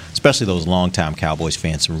fan, especially those longtime Cowboys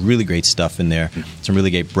fans. Some really great stuff in there. Some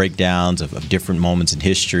really great breakdowns of different moments in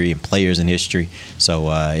history and players in history. So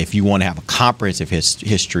if you want to have a comprehensive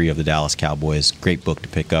history of the Dallas Cowboys, great book to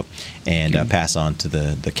pick up and pass on to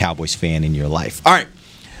the Cowboys fan in your life. All right,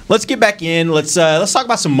 let's get back in. Let's talk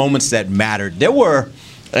about some moments that mattered. There were,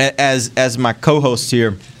 as my co-host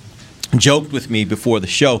here joked with me before the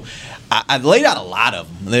show, I laid out a lot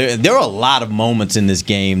of them. There were a lot of moments in this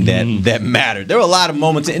game that mattered. There were a lot of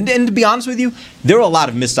moments, and to be honest with you, there were a lot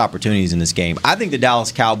of missed opportunities in this game. I think the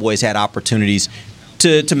Dallas Cowboys had opportunities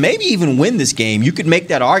to maybe even win this game. You could make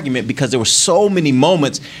that argument because there were so many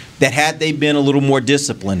moments that had they been a little more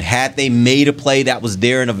disciplined, had they made a play that was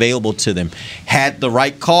there and available to them, had the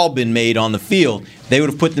right call been made on the field, they would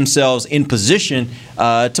have put themselves in position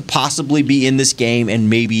to possibly be in this game and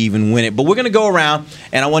maybe even win it. But we're going to go around,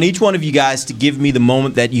 and I want each one of you guys to give me the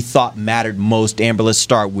moment that you thought mattered most. Amber, let's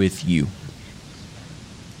start with you.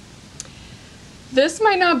 This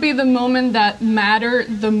might not be the moment that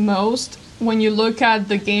mattered the most when you look at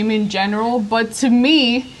the game in general, but to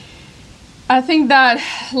me, I think that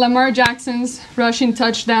Lamar Jackson's rushing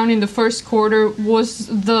touchdown in the first quarter was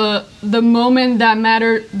the moment that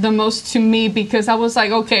mattered the most to me, because I was like,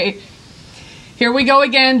 okay, here we go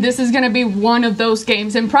again. This is going to be one of those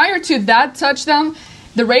games. And prior to that touchdown,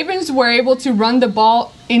 the Ravens were able to run the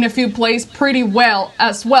ball in a few plays pretty well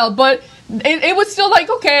as well. But it was still like,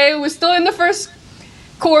 okay, it was still in the first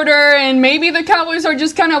quarter, and maybe the Cowboys are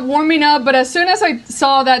just kind of warming up. But as soon as I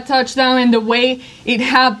saw that touchdown and the way it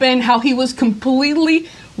happened, how he was completely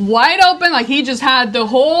wide open, like he just had the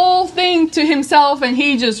whole thing to himself and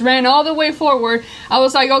he just ran all the way forward, I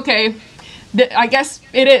was like, okay, I guess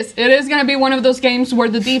it is going to be one of those games where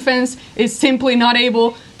the defense is simply not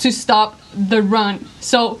able to stop the run.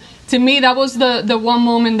 So to me, that was the one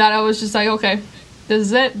moment that I was just like, okay, this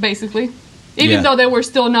is it, basically. Even though they were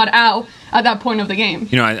still not out at that point of the game.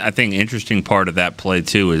 You know, I think the interesting part of that play,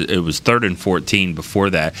 too, is it was 3rd and 14 before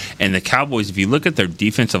that. And the Cowboys, if you look at their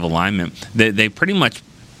defensive alignment, they pretty much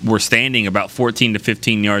were standing about 14 to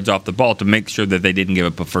 15 yards off the ball to make sure that they didn't give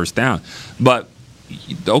up a first down. But,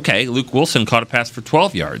 okay, Luke Wilson caught a pass for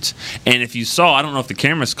 12 yards. And if you saw, I don't know if the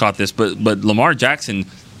cameras caught this, but Lamar Jackson,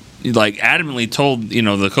 like, adamantly told,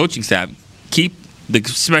 the coaching staff, keep the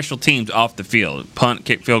special teams off the field, punt,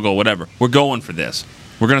 kick, field goal, whatever. We're going for this.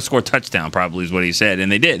 We're going to score a touchdown, probably is what he said, and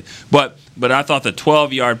they did. But I thought the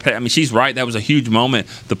 12-yard pass, I mean, she's right. That was a huge moment.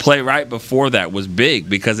 The play right before that was big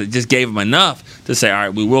because it just gave them enough to say, all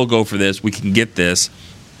right, we will go for this. We can get this.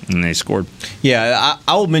 And they scored. Yeah,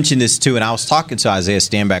 I will mention this, too, and I was talking to Isaiah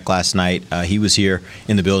Stanback last night. He was here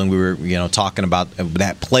in the building. We were, talking about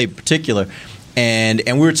that play in particular. And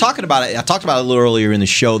we were talking about it. I talked about it a little earlier in the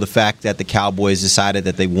show. The fact that the Cowboys decided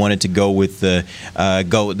that they wanted to go with the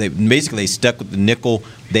They stuck with the nickel.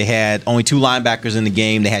 They had only 2 linebackers in the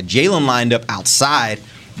game. They had Jalen lined up outside.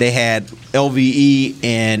 They had LVE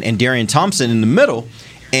and Darian Thompson in the middle.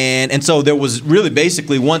 And so there was really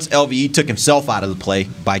basically, once LVE took himself out of the play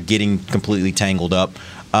by getting completely tangled up.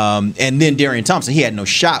 And then Darian Thompson, he had no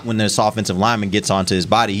shot when this offensive lineman gets onto his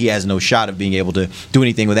body. He has no shot of being able to do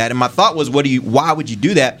anything with that. And my thought was, why would you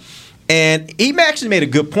do that? And he actually made a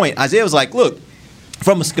good point. Isaiah was like, look,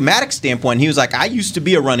 from a schematic standpoint, he was like, I used to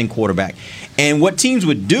be a running quarterback. And what teams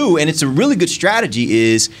would do, and it's a really good strategy,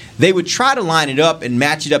 is they would try to line it up and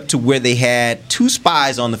match it up to where they had 2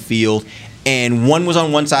 spies on the field, and one was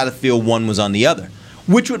on one side of the field, one was on the other.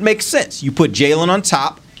 which would make sense. You put Jalen on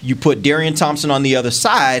top, you put Darian Thompson on the other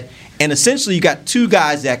side, and essentially you got two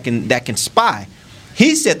guys that can spy.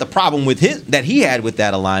 He said the problem with that he had with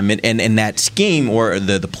that alignment and that scheme, or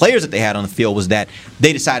the players that they had on the field, was that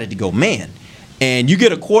they decided to go man. And you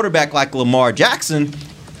get a quarterback like Lamar Jackson,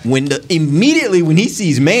 immediately when he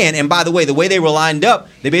sees man, and by the way they were lined up,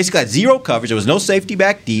 they basically had zero coverage. There was no safety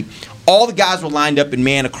back deep. All the guys were lined up in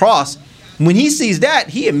man across. When he sees that,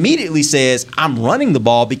 he immediately says, I'm running the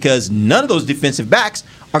ball because none of those defensive backs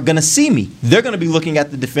are going to see me. They're going to be looking at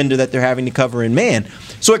the defender that they're having to cover in man.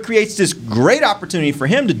 So it creates this great opportunity for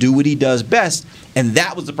him to do what he does best, and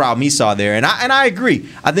that was the problem he saw there. And I agree.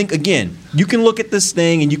 I think, again, you can look at this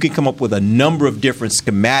thing and you can come up with a number of different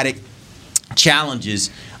schematic challenges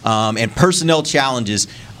and personnel challenges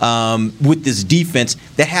with this defense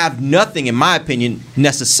that have nothing, in my opinion,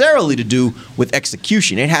 necessarily to do with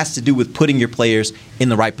execution. It has to do with putting your players in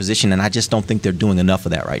the right position, and I just don't think they're doing enough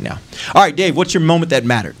of that right now. All right, Dave, what's your moment that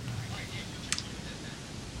mattered?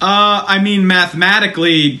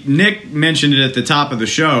 Mathematically, Nick mentioned it at the top of the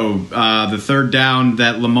show. The third down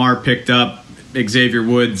that Lamar picked up, Xavier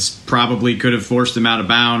Woods probably could have forced him out of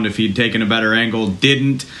bounds if he'd taken a better angle.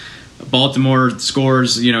 Didn't. Baltimore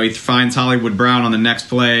scores. He finds Hollywood Brown on the next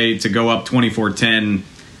play to go up 24-10.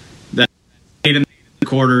 That late in the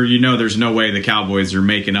quarter, there's no way the Cowboys are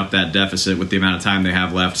making up that deficit with the amount of time they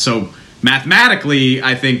have left. So mathematically,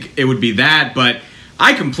 I think it would be that, but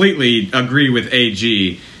I completely agree with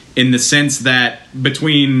AG in the sense that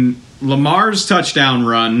between Lamar's touchdown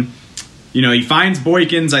run, he finds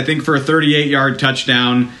Boykins, I think, for a 38-yard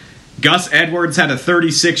touchdown. Gus Edwards had a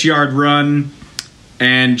 36-yard run.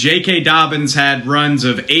 And J.K. Dobbins had runs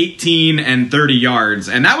of 18 and 30 yards.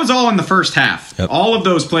 And that was all in the first half. Yep. All of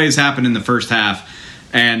those plays happened in the first half.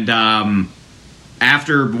 And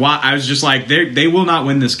after I was just like, they will not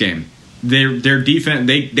win this game. Their defense,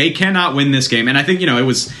 they cannot win this game. And I think, it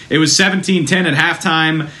was 17-10 at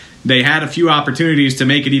halftime. They had a few opportunities to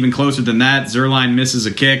make it even closer than that. Zerline misses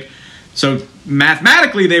a kick. So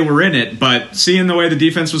mathematically they were in it. But seeing the way the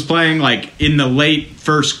defense was playing, like in the late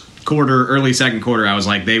first quarter, early second quarter, I was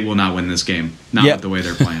like, they will not win this game. Not with the way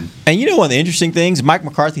they're playing. And one of the interesting things, Mike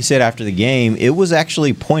McCarthy said after the game, it was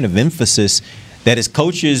actually a point of emphasis that his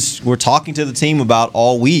coaches were talking to the team about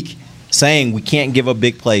all week, saying we can't give up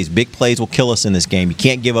big plays. Big plays will kill us in this game. You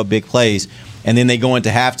can't give up big plays. And then they go into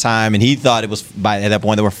halftime, and he thought it was, at that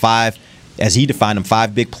point, there were 5, as he defined them,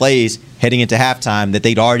 5 big plays heading into halftime that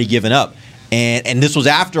they'd already given up. And this was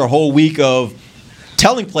after a whole week of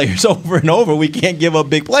telling players over and over, we can't give up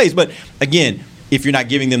big plays. But again, if you're not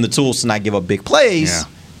giving them the tools to not give up big plays,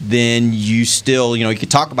 then you still, you can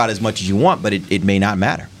talk about it as much as you want, but it may not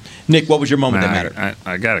matter. Nick, what was your moment that mattered?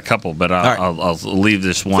 I got a couple, but I'll leave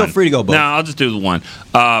this one. Feel free to go both. No, I'll just do the one.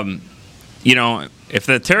 If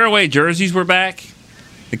the tearaway jerseys were back,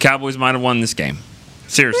 the Cowboys might have won this game.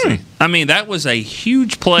 Seriously. That was a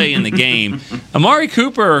huge play in the game. Amari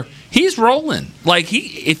Cooper, he's rolling. Like,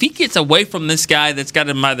 if he gets away from this guy that's got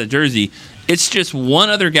him by the jersey, it's just one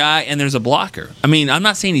other guy and there's a blocker. I'm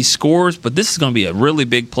not saying he scores, but this is going to be a really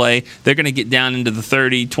big play. They're going to get down into the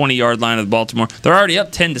 30, 20-yard line of Baltimore. They're already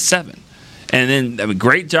up 10-7. And then,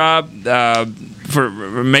 great job for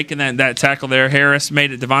making that tackle there.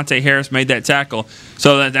 Devontae Harris made that tackle.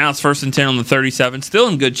 So that now it's 1st and 10 on the 37. Still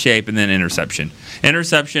in good shape, and then interception.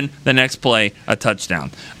 The next play, a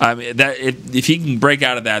touchdown. If he can break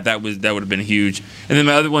out of that would have been huge. And then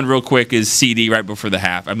my other one real quick is CD right before the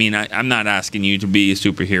half. I'm not asking you to be a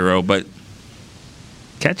superhero, but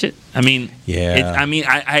catch it. I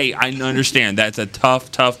understand that's a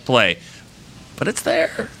tough play. But it's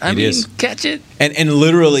there. Catch it. And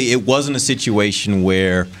literally, it wasn't a situation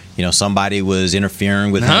where somebody was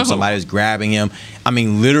interfering with him, somebody was grabbing him.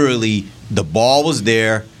 Literally, the ball was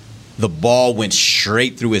there. The ball went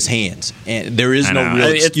straight through his hands, and there is no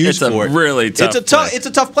real excuse for it. It's a really tough. It's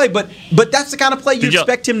a tough play, but that's the kind of play you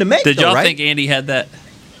expect him to make. Did y'all right? think Andy had that?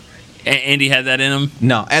 Andy had that in him?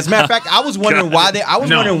 No. As a matter of fact, I was wondering why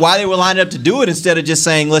they were lined up to do it instead of just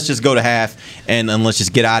saying, let's just go to half and let's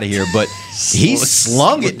just get out of here. But he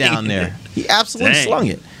slung it down there. He absolutely slung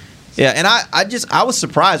it. Yeah, and I was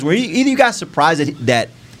surprised. Were either you guys surprised that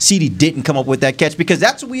CD didn't come up with that catch? Because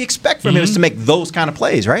that's what we expect from him, is to make those kind of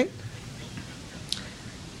plays, right?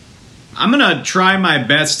 I'm gonna try my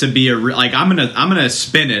best to be I'm gonna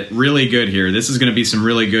spin it really good here. This is gonna be some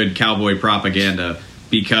really good Cowboy propaganda.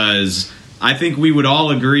 Because I think we would all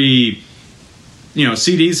agree,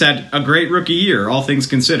 CD's had a great rookie year, all things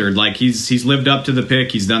considered. Like, he's lived up to the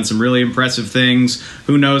pick. He's done some really impressive things.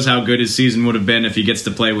 Who knows how good his season would have been if he gets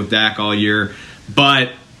to play with Dak all year.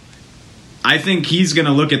 But I think he's going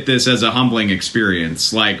to look at this as a humbling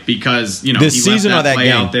experience, like, because, you know, this he season left that or that play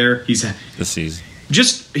game? out there. This season.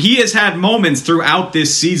 Just, he has had moments throughout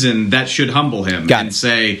this season that should humble him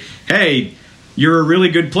say, hey, you're a really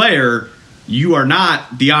good player. You are not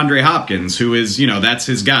DeAndre Hopkins, who is, you know, that's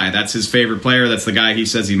his guy. That's his favorite player. That's the guy he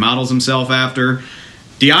says he models himself after.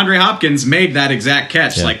 DeAndre Hopkins made that exact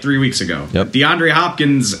catch like 3 weeks ago. DeAndre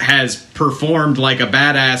Hopkins has performed like a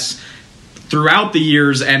badass throughout the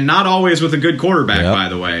years, and not always with a good quarterback, by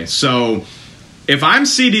the way. So if I'm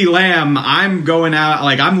CeeDee Lamb, I'm going out,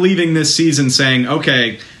 like, I'm leaving this season saying,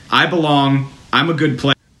 okay, I belong. I'm a good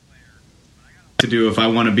player to do if I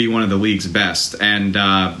want to be one of the league's best. And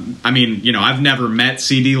I mean, you know, I've never met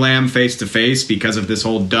CeeDee Lamb face to face because of this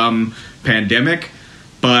whole dumb pandemic,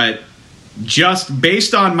 but just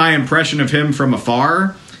based on my impression of him from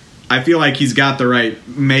afar, I feel like he's got the right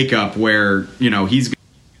makeup where, you know,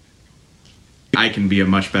 I can be a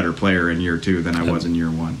much better player in year 2 than I was in year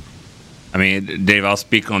 1. I mean, Dave, I'll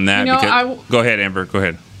speak on that. You know, because, go ahead, Amber. Go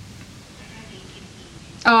ahead.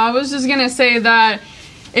 Oh, I was just going to say that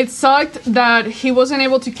it sucked that he wasn't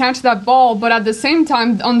able to catch that ball, but at the same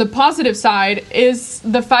time, on the positive side, is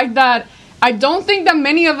the fact that I don't think that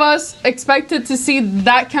many of us expected to see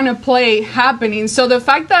that kind of play happening. So the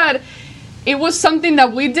fact that it was something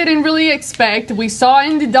that we didn't really expect. We saw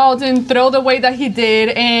Andy Dalton throw the way that he did,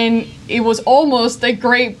 and it was almost a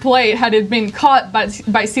great play had it been caught by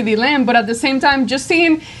CeeDee Lamb. But at the same time, just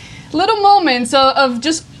seeing little moments of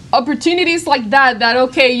just opportunities like that,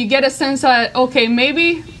 okay, you get a sense that, okay,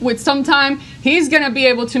 maybe with some time, he's going to be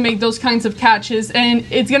able to make those kinds of catches, and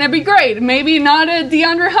it's going to be great. Maybe not at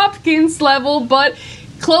DeAndre Hopkins level, but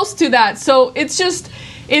close to that. So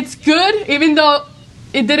it's good, even though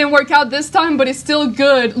it didn't work out this time, but it's still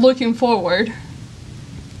good looking forward.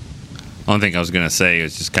 One thing I was going to say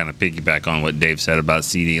is just kind of piggyback on what Dave said about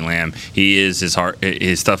CeeDee Lamb. He is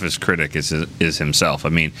his toughest critic is himself. I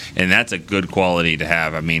mean, and that's a good quality to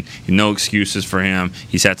have. I mean, no excuses for him.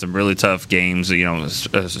 He's had some really tough games, you know,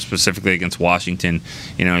 specifically against Washington.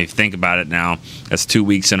 You know, if you think about it now, that's 2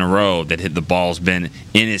 weeks in a row that the ball's been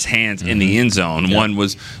in his hands in the end zone. Yep. One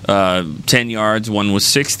was 10 yards, one was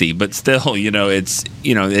 60, but still,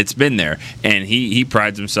 it's been there, and he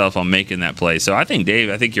prides himself on making that play. So I think,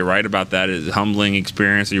 Dave, you're right about that. Is a humbling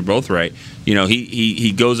experience. You're both right. You know,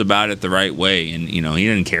 he goes about it the right way, and you know he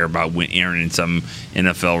doesn't care about earning some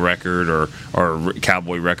NFL record or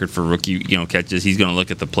Cowboy record for rookie catches. He's going to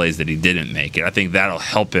look at the plays that he didn't make, and I think that'll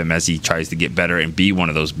help him as he tries to get better and be one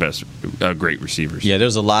of those best great receivers. Yeah,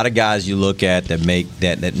 there's a lot of guys you look at that make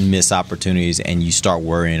that miss opportunities, and you start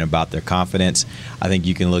worrying about their confidence. I think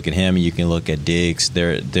you can look at him and you can look at Diggs.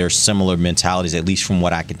 They're similar mentalities, at least from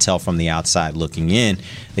what I can tell from the outside looking in.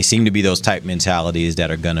 They seem to be those type mentalities that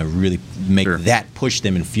are going to really make that push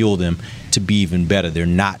them and fuel them to be even better. They're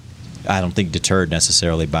not, I don't think, deterred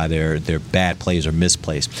necessarily by their bad plays or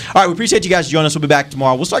misplays. All right, we appreciate you guys joining us. We'll be back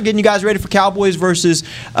tomorrow. We'll start getting you guys ready for Cowboys versus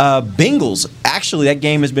Bengals. Actually, that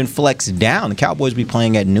game has been flexed down. The Cowboys will be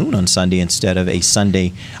playing at noon on Sunday instead of a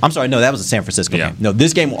Sunday. I'm sorry, no, that was a San Francisco game. No,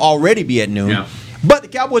 this game will already be at noon. Yeah. But the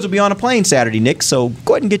Cowboys will be on a plane Saturday, Nick, so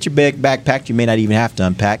go ahead and get your bag packed. You may not even have to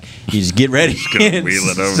unpack. You just get ready.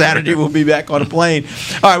 Saturday we'll be back on a plane.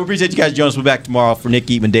 All right, we appreciate you guys joining us. We'll be back tomorrow. For Nick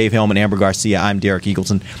Eatman, Dave Hellman, Amber Garcia, I'm Derek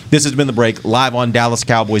Eagleton. This has been The Break, live on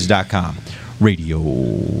DallasCowboys.com radio.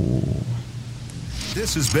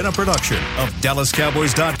 This has been a production of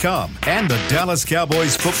DallasCowboys.com and the Dallas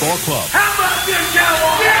Cowboys Football Club. How about this,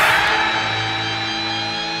 Cowboys? Yeah!